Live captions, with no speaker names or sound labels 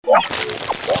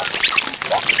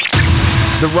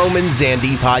The Roman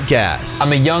Zandi Podcast.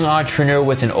 I'm a young entrepreneur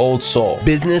with an old soul.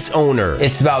 Business owner.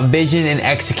 It's about vision and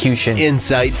execution.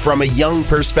 Insight from a young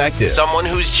perspective. Someone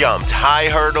who's jumped high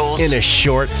hurdles in a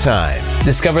short time.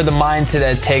 Discover the mindset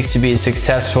that it takes to be a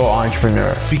successful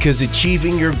entrepreneur. Because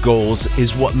achieving your goals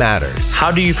is what matters.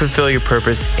 How do you fulfill your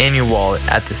purpose and your wallet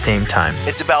at the same time?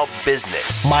 It's about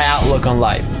business. My outlook on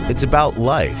life. It's about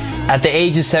life. At the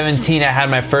age of 17, I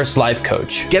had my first life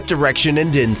coach. Get direction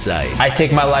and insight. I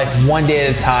take my life one day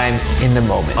at a time in the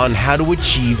moment. On how to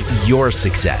achieve your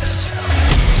success.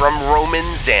 From Roman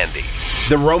Zandi.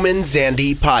 The Roman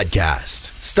Zandi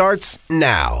Podcast starts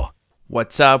now.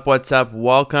 What's up? What's up?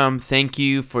 Welcome. Thank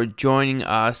you for joining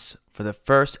us for the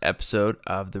first episode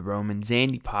of the Roman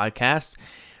Zandi Podcast.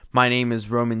 My name is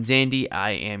Roman Zandi.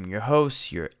 I am your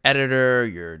host, your editor,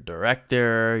 your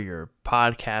director, your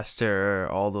podcaster,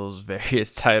 all those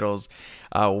various titles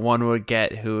one would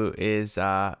get who is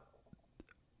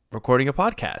recording a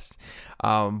podcast.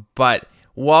 But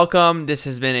welcome. This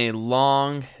has been a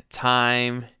long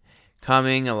time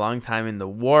coming, a long time in the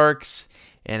works,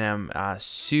 and I'm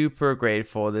super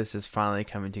grateful this is finally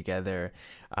coming together.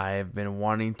 I've been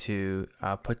wanting to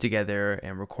put together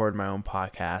and record my own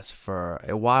podcast for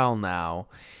a while now,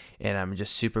 and I'm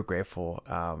just super grateful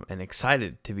and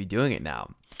excited to be doing it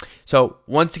now. So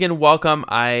once again, welcome.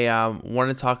 I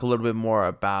want to talk a little bit more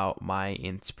about my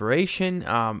inspiration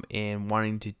in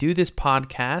wanting to do this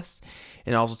podcast,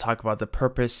 and also talk about the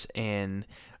purpose and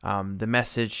the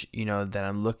message, that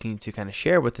I'm looking to kind of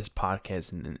share with this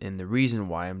podcast and the reason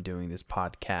why I'm doing this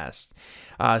podcast.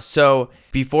 So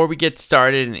before we get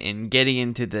started and getting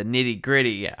into the nitty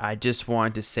gritty, I just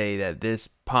want to say that this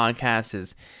podcast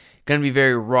is going to be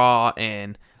very raw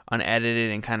and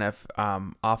unedited and kind of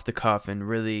off the cuff, and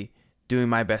really doing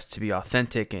my best to be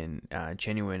authentic and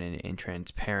genuine and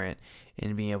transparent,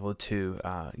 and being able to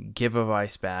give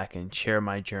advice back and share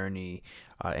my journey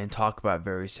and talk about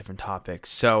various different topics.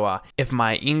 So if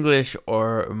my English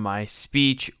or my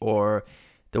speech or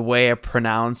the way I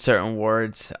pronounce certain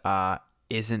words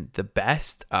isn't the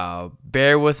best,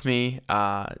 bear with me.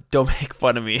 Don't make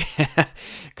fun of me,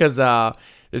 because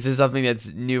this is something that's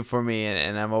new for me,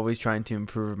 and I'm always trying to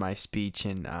improve my speech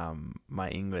and my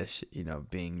English,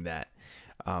 being that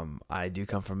I do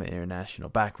come from an international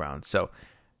background. So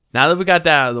now that we got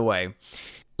that out of the way,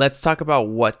 let's talk about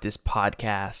what this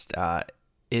podcast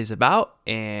is about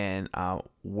and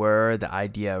where the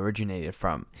idea originated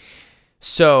from.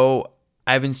 So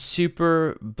I've been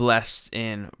super blessed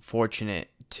and fortunate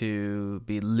to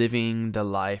be living the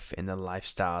life and the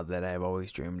lifestyle that I've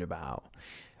always dreamed about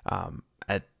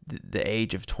at the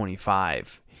age of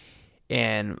 25.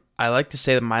 And I like to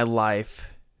say that my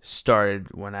life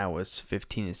started when I was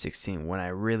 15 and 16, when I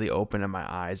really opened up my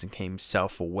eyes and became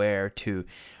self-aware to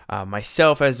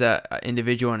myself as an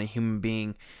individual and a human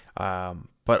being,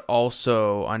 but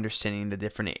also understanding the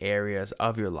different areas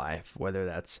of your life, whether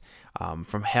that's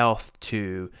from health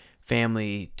to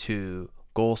family to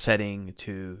goal setting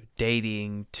to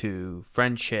dating to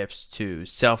friendships to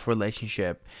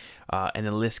self-relationship, and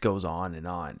the list goes on and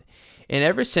on. And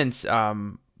ever since,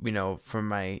 from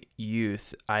my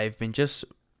youth, I've been just,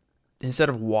 instead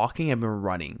of walking, I've been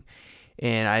running.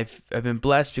 And I've been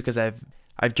blessed because I've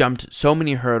jumped so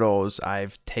many hurdles.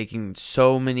 I've taken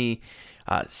so many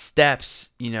steps,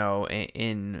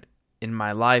 in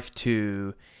my life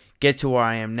to get to where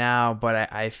I am now.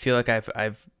 But I feel like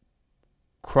I've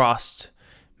crossed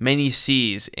many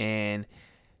seas and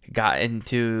got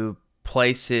into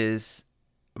places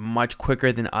much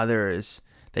quicker than others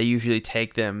that usually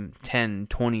take them 10,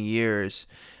 20 years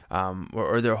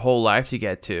or their whole life to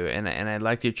get to. And I'd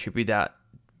like to attribute that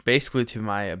basically to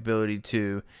my ability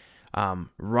to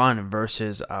run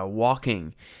versus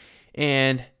walking.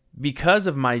 And because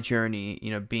of my journey,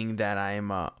 being that I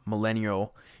am a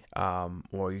millennial,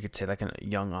 or you could say like a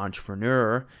young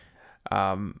entrepreneur,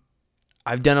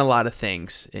 I've done a lot of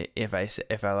things, if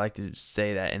I like to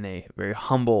say that in a very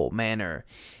humble manner.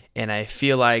 And I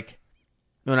feel like,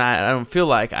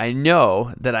 I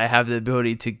know that I have the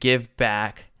ability to give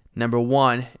back, number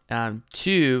one,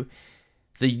 to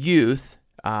the youth,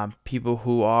 people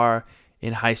who are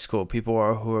in high school,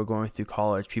 people who are going through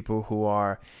college, people who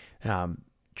are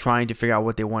trying to figure out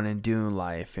what they want to do in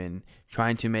life and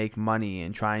trying to make money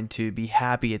and trying to be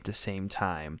happy at the same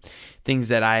time. Things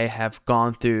that I have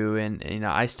gone through and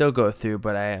I still go through,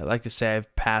 but I like to say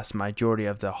I've passed majority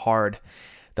of the hard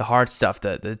stuff,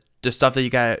 the stuff that you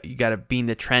gotta be in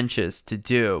the trenches to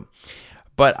do.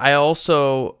 But I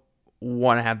also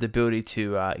want to have the ability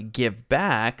to give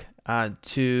back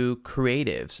to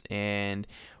creatives and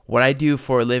what I do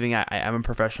for a living, I'm a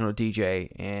professional DJ,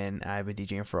 and I've been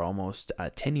DJing for almost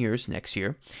 10 years next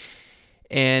year.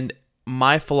 And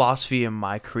my philosophy in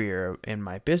my career, in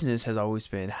my business, has always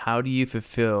been, how do you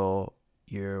fulfill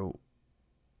your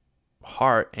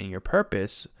heart and your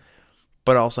purpose,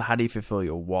 but also how do you fulfill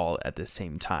your wallet at the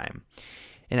same time?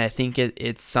 And I think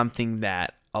it's something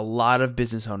that a lot of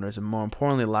business owners, and more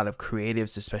importantly, a lot of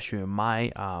creatives, especially in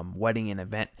my wedding and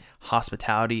event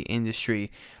hospitality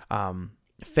industry,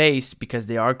 face, because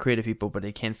they are creative people, but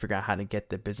they can't figure out how to get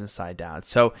the business side down.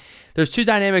 So there's two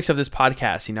dynamics of this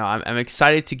podcast. I'm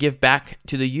excited to give back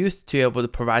to the youth, to be able to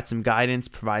provide some guidance,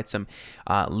 provide some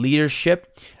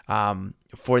leadership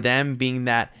for them, being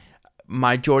that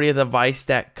majority of the advice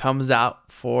that comes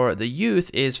out for the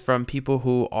youth is from people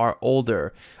who are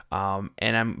older. And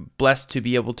I'm blessed to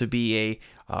be able to be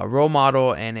a role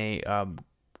model and a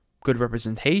good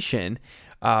representation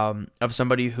of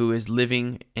somebody who is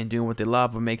living and doing what they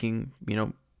love, and making,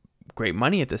 great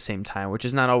money at the same time, which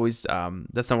is not always,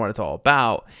 that's not what it's all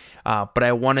about. But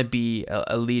I want to be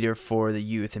a leader for the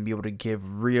youth and be able to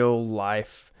give real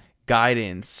life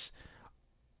guidance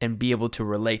and be able to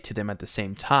relate to them at the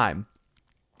same time.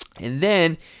 And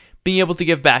then being able to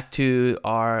give back to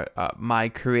my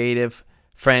creative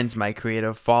friends, my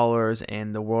creative followers,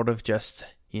 and the world of just,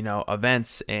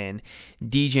 events and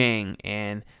DJing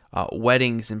and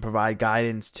weddings, and provide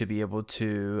guidance to be able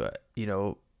to,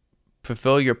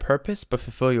 fulfill your purpose, but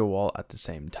fulfill your wallet at the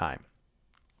same time.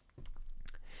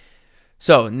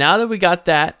 So now that we got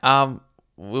that,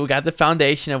 we got the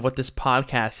foundation of what this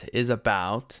podcast is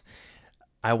about,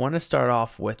 I want to start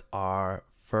off with our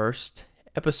first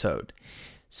episode.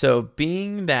 So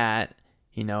being that,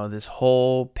 this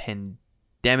whole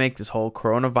pandemic, this whole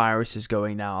coronavirus is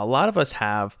going now, a lot of us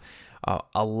have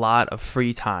a lot of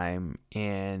free time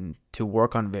and to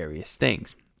work on various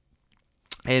things.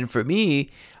 And for me,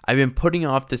 I've been putting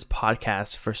off this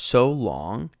podcast for so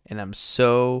long, and I'm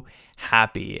so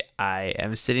happy I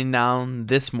am sitting down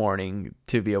this morning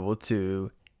to be able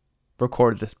to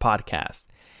record this podcast.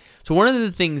 So one of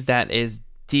the things that is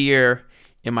dear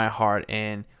in my heart,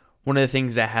 and one of the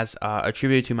things that has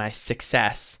attributed to my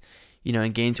success,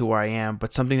 and getting to where I am,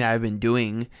 but something that I've been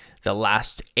doing the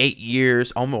last 8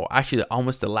 years,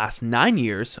 almost the last 9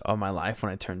 years of my life,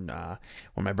 when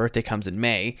my birthday comes in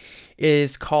May,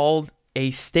 is called a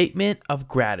statement of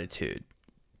gratitude.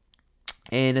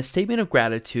 And a statement of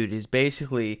gratitude is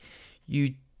basically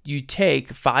you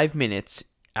take 5 minutes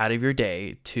out of your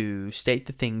day to state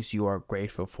the things you are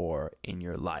grateful for in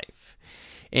your life.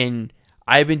 And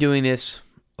I've been doing this,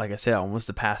 like I said, almost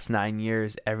the past 9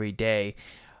 years every day.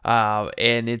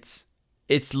 And it's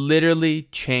literally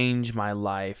changed my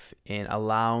life and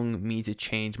allowing me to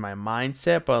change my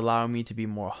mindset, but allowing me to be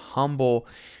more humble,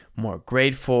 more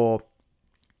grateful,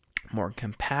 more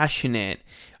compassionate,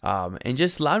 and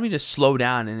just allowed me to slow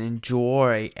down and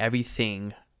enjoy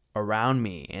everything around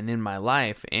me and in my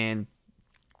life, and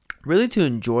really to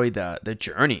enjoy the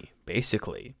journey,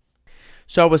 basically.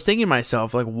 So I was thinking to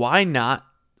myself, like, why not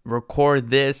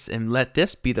record this and let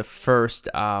this be the first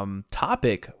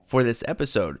topic for this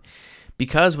episode?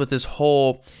 Because with this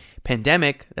whole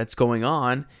pandemic that's going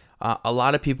on, a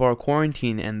lot of people are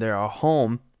quarantined and they're at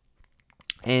home,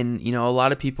 and a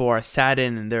lot of people are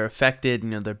saddened and they're affected,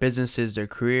 their businesses, their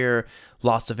career,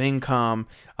 loss of income,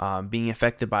 being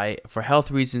affected for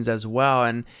health reasons as well.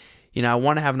 And I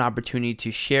want to have an opportunity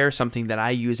to share something that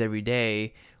I use every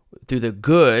day, through the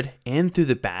good and through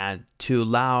the bad, to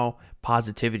allow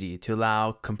positivity, to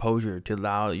allow composure, to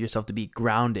allow yourself to be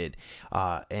grounded,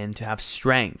 and to have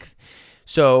strength.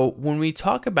 So when we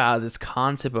talk about this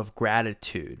concept of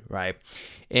gratitude, right,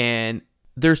 and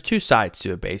there's two sides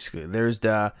to it, basically. There's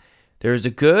the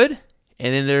good,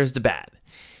 and then there's the bad.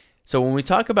 So when we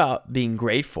talk about being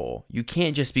grateful, you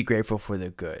can't just be grateful for the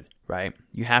good, right?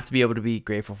 You have to be able to be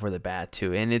grateful for the bad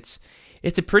too. And it's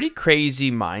a pretty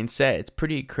crazy mindset. It's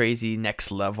pretty crazy next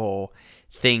level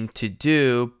thing to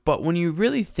do. But when you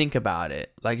really think about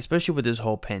it, like especially with this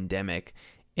whole pandemic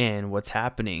and what's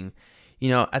happening,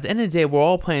 at the end of the day, we're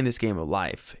all playing this game of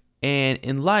life. And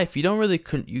in life, you don't really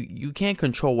you can't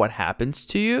control what happens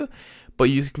to you, but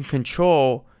you can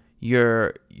control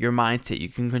your mindset. You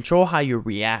can control how you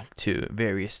react to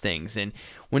various things. And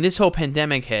when this whole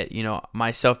pandemic hit,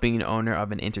 myself being an owner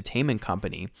of an entertainment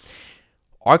company,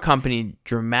 our company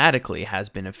dramatically has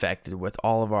been affected with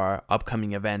all of our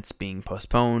upcoming events being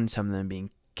postponed, some of them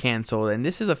being canceled, and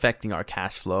this is affecting our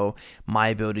cash flow, my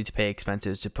ability to pay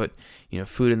expenses, to put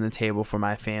food on the table for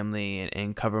my family,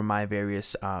 and cover my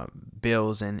various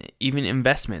bills, and even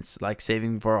investments like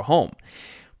saving for a home.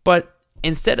 But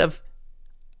instead of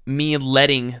me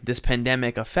letting this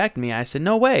pandemic affect me, I said,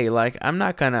 no way, like I'm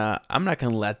not gonna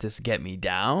let this get me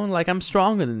down. Like I'm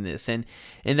stronger than this. And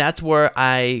that's where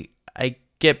I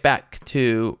get back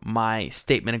to my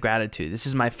statement of gratitude. This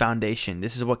is my foundation.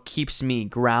 This is what keeps me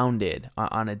grounded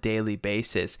on a daily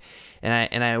basis.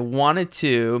 And I wanted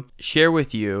to share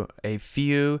with you a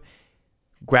few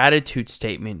gratitude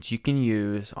statements you can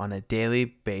use on a daily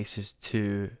basis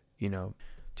to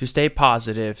stay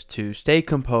positive, to stay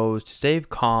composed, to stay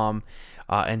calm,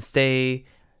 and stay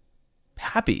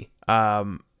happy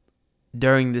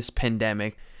during this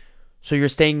pandemic. So you're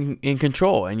staying in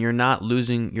control and you're not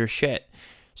losing your shit.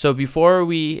 So before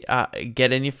we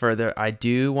get any further, I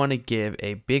do want to give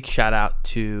a big shout out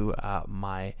to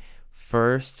my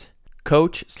first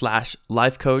coach /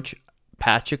 life coach,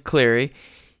 Patrick Cleary.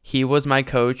 He was my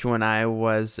coach when I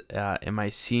was in my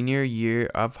senior year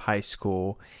of high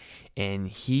school, and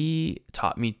he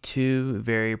taught me two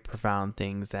very profound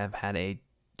things that have had a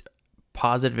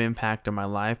positive impact on my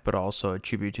life, but also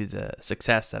attribute to the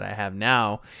success that I have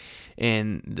now.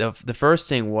 And the first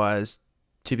thing was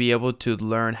to be able to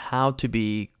learn how to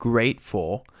be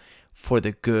grateful for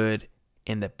the good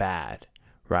and the bad,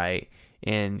 right?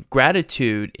 And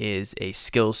gratitude is a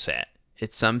skill set.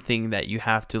 It's something that you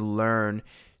have to learn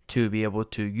to be able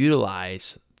to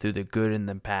utilize through the good and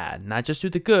the bad. Not just through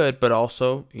the good, but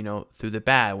also, through the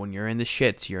bad. When you're in the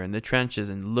shits, you're in the trenches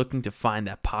and looking to find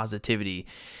that positivity,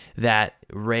 that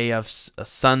ray of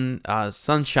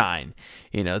sunshine,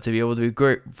 to be able to be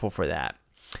grateful for that.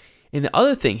 And the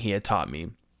other thing he had taught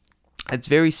me, it's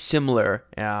very similar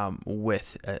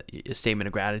with a statement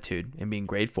of gratitude and being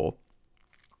grateful,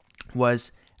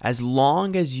 was as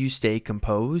long as you stay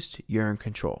composed, you're in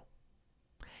control.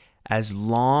 As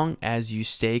long as you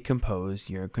stay composed,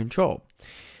 you're in control.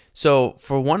 So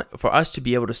for us to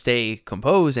be able to stay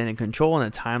composed and in control in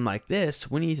a time like this,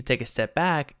 we need to take a step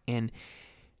back and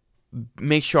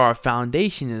make sure our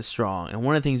foundation is strong. And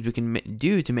one of the things we can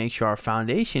do to make sure our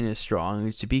foundation is strong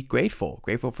is to be grateful.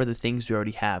 Grateful for the things we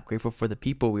already have. Grateful for the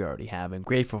people we already have. And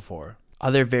grateful for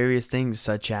other various things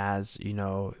such as,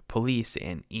 police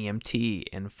and EMT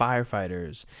and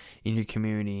firefighters in your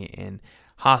community and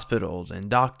hospitals and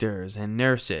doctors and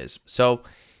nurses. So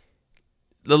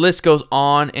the list goes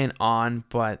on,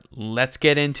 but let's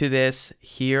get into this.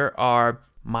 Here are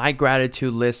my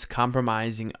gratitude lists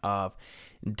comprising of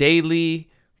daily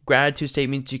gratitude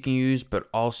statements you can use, but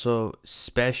also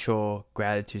special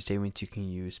gratitude statements you can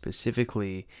use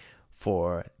specifically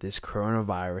for this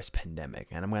coronavirus pandemic.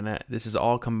 And this is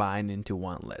all combined into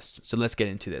one list. So let's get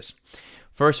into this.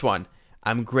 First one,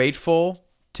 I'm grateful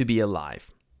to be alive.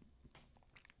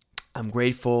 I'm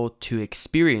grateful to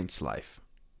experience life.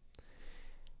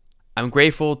 I'm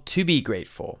grateful to be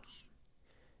grateful.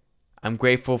 I'm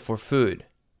grateful for food.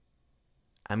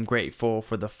 I'm grateful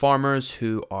for the farmers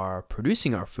who are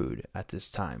producing our food at this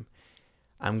time.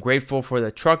 I'm grateful for the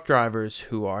truck drivers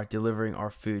who are delivering our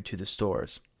food to the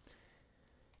stores.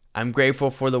 I'm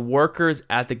grateful for the workers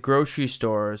at the grocery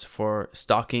stores for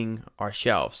stocking our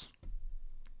shelves.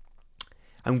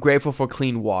 I'm grateful for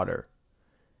clean water.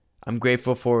 I'm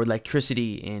grateful for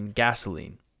electricity and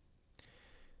gasoline.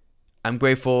 I'm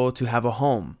grateful to have a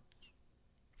home.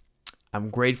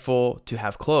 I'm grateful to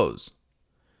have clothes.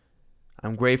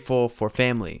 I'm grateful for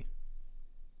family.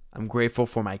 I'm grateful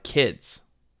for my kids.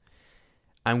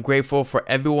 I'm grateful for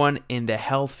everyone in the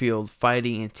health field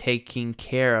fighting and taking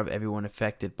care of everyone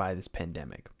affected by this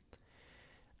pandemic.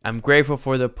 I'm grateful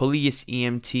for the police,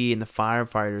 EMT, and the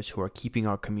firefighters who are keeping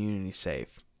our community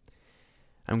safe.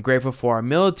 I'm grateful for our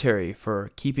military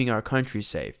for keeping our country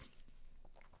safe.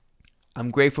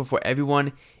 I'm grateful for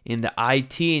everyone in the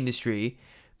IT industry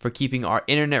for keeping our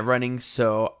internet running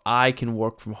so I can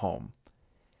work from home.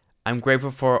 I'm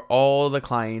grateful for all the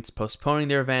clients postponing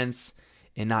their events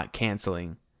and not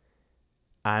canceling.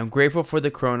 I'm grateful for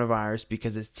the coronavirus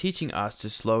because it's teaching us to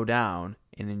slow down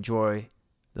and enjoy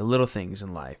the little things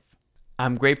in life.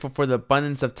 I'm grateful for the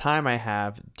abundance of time I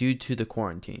have due to the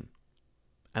quarantine.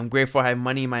 I'm grateful I have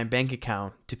money in my bank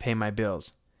account to pay my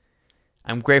bills.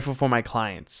 I'm grateful for my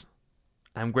clients.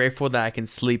 I'm grateful that I can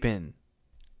sleep in.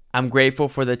 I'm grateful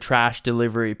for the trash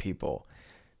delivery people.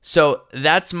 So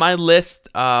that's my list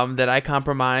that I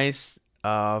comprise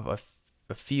of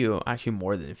a few, actually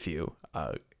more than a few,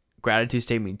 gratitude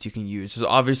statements you can use. There's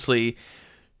obviously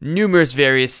numerous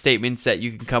various statements that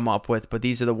you can come up with, but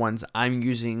these are the ones I'm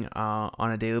using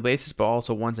on a daily basis, but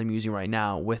also ones I'm using right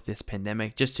now with this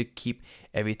pandemic just to keep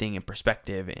everything in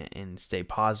perspective and stay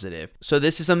positive. So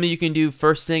this is something you can do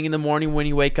first thing in the morning when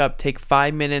you wake up. Take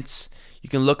 5 minutes. You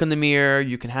can look in the mirror,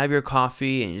 you can have your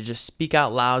coffee, and you just speak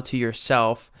out loud to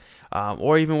yourself,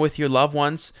 or even with your loved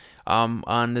ones.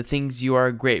 on the things you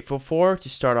are grateful for to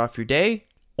start off your day.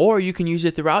 Or you can use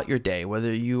it throughout your day,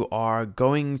 whether you are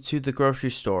going to the grocery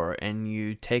store and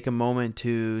you take a moment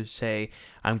to say,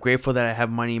 I'm grateful that I have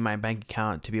money in my bank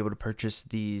account to be able to purchase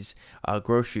these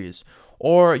groceries.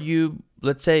 Or you,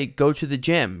 let's say, go to the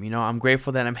gym. I'm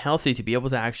grateful that I'm healthy to be able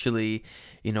to actually,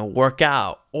 work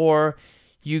out. Or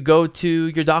you go to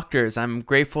your doctors. I'm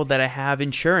grateful that I have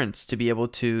insurance to be able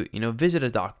to, visit a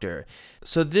doctor.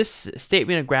 So this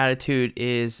statement of gratitude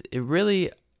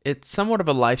it's somewhat of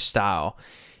a lifestyle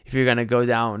if you're going to go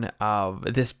down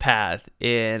this path.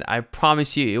 And I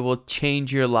promise you, it will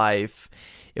change your life.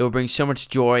 It will bring so much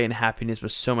joy and happiness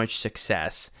with so much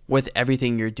success with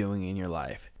everything you're doing in your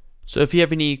life. So if you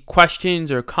have any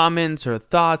questions or comments or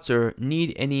thoughts or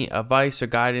need any advice or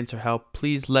guidance or help,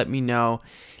 please let me know.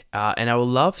 And I would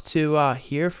love to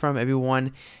hear from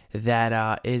everyone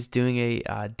that is doing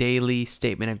a daily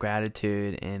statement of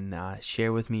gratitude and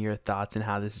share with me your thoughts and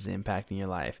how this is impacting your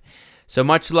life. So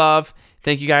much love.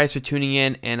 Thank you guys for tuning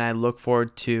in, and I look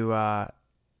forward to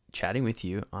chatting with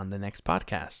you on the next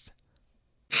podcast.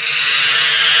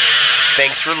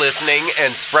 Thanks for listening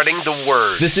and spreading the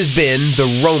word. This has been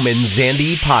the Roman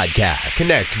Zandy Podcast.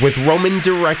 Connect with Roman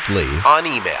directly on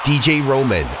email,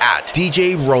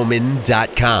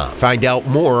 djroman@djroman.com. Find out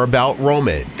more about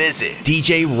Roman. Visit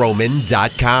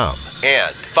djroman.com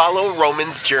and follow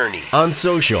Roman's journey on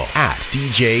social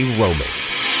 @djroman.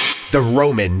 The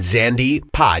Roman Zandy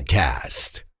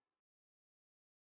Podcast.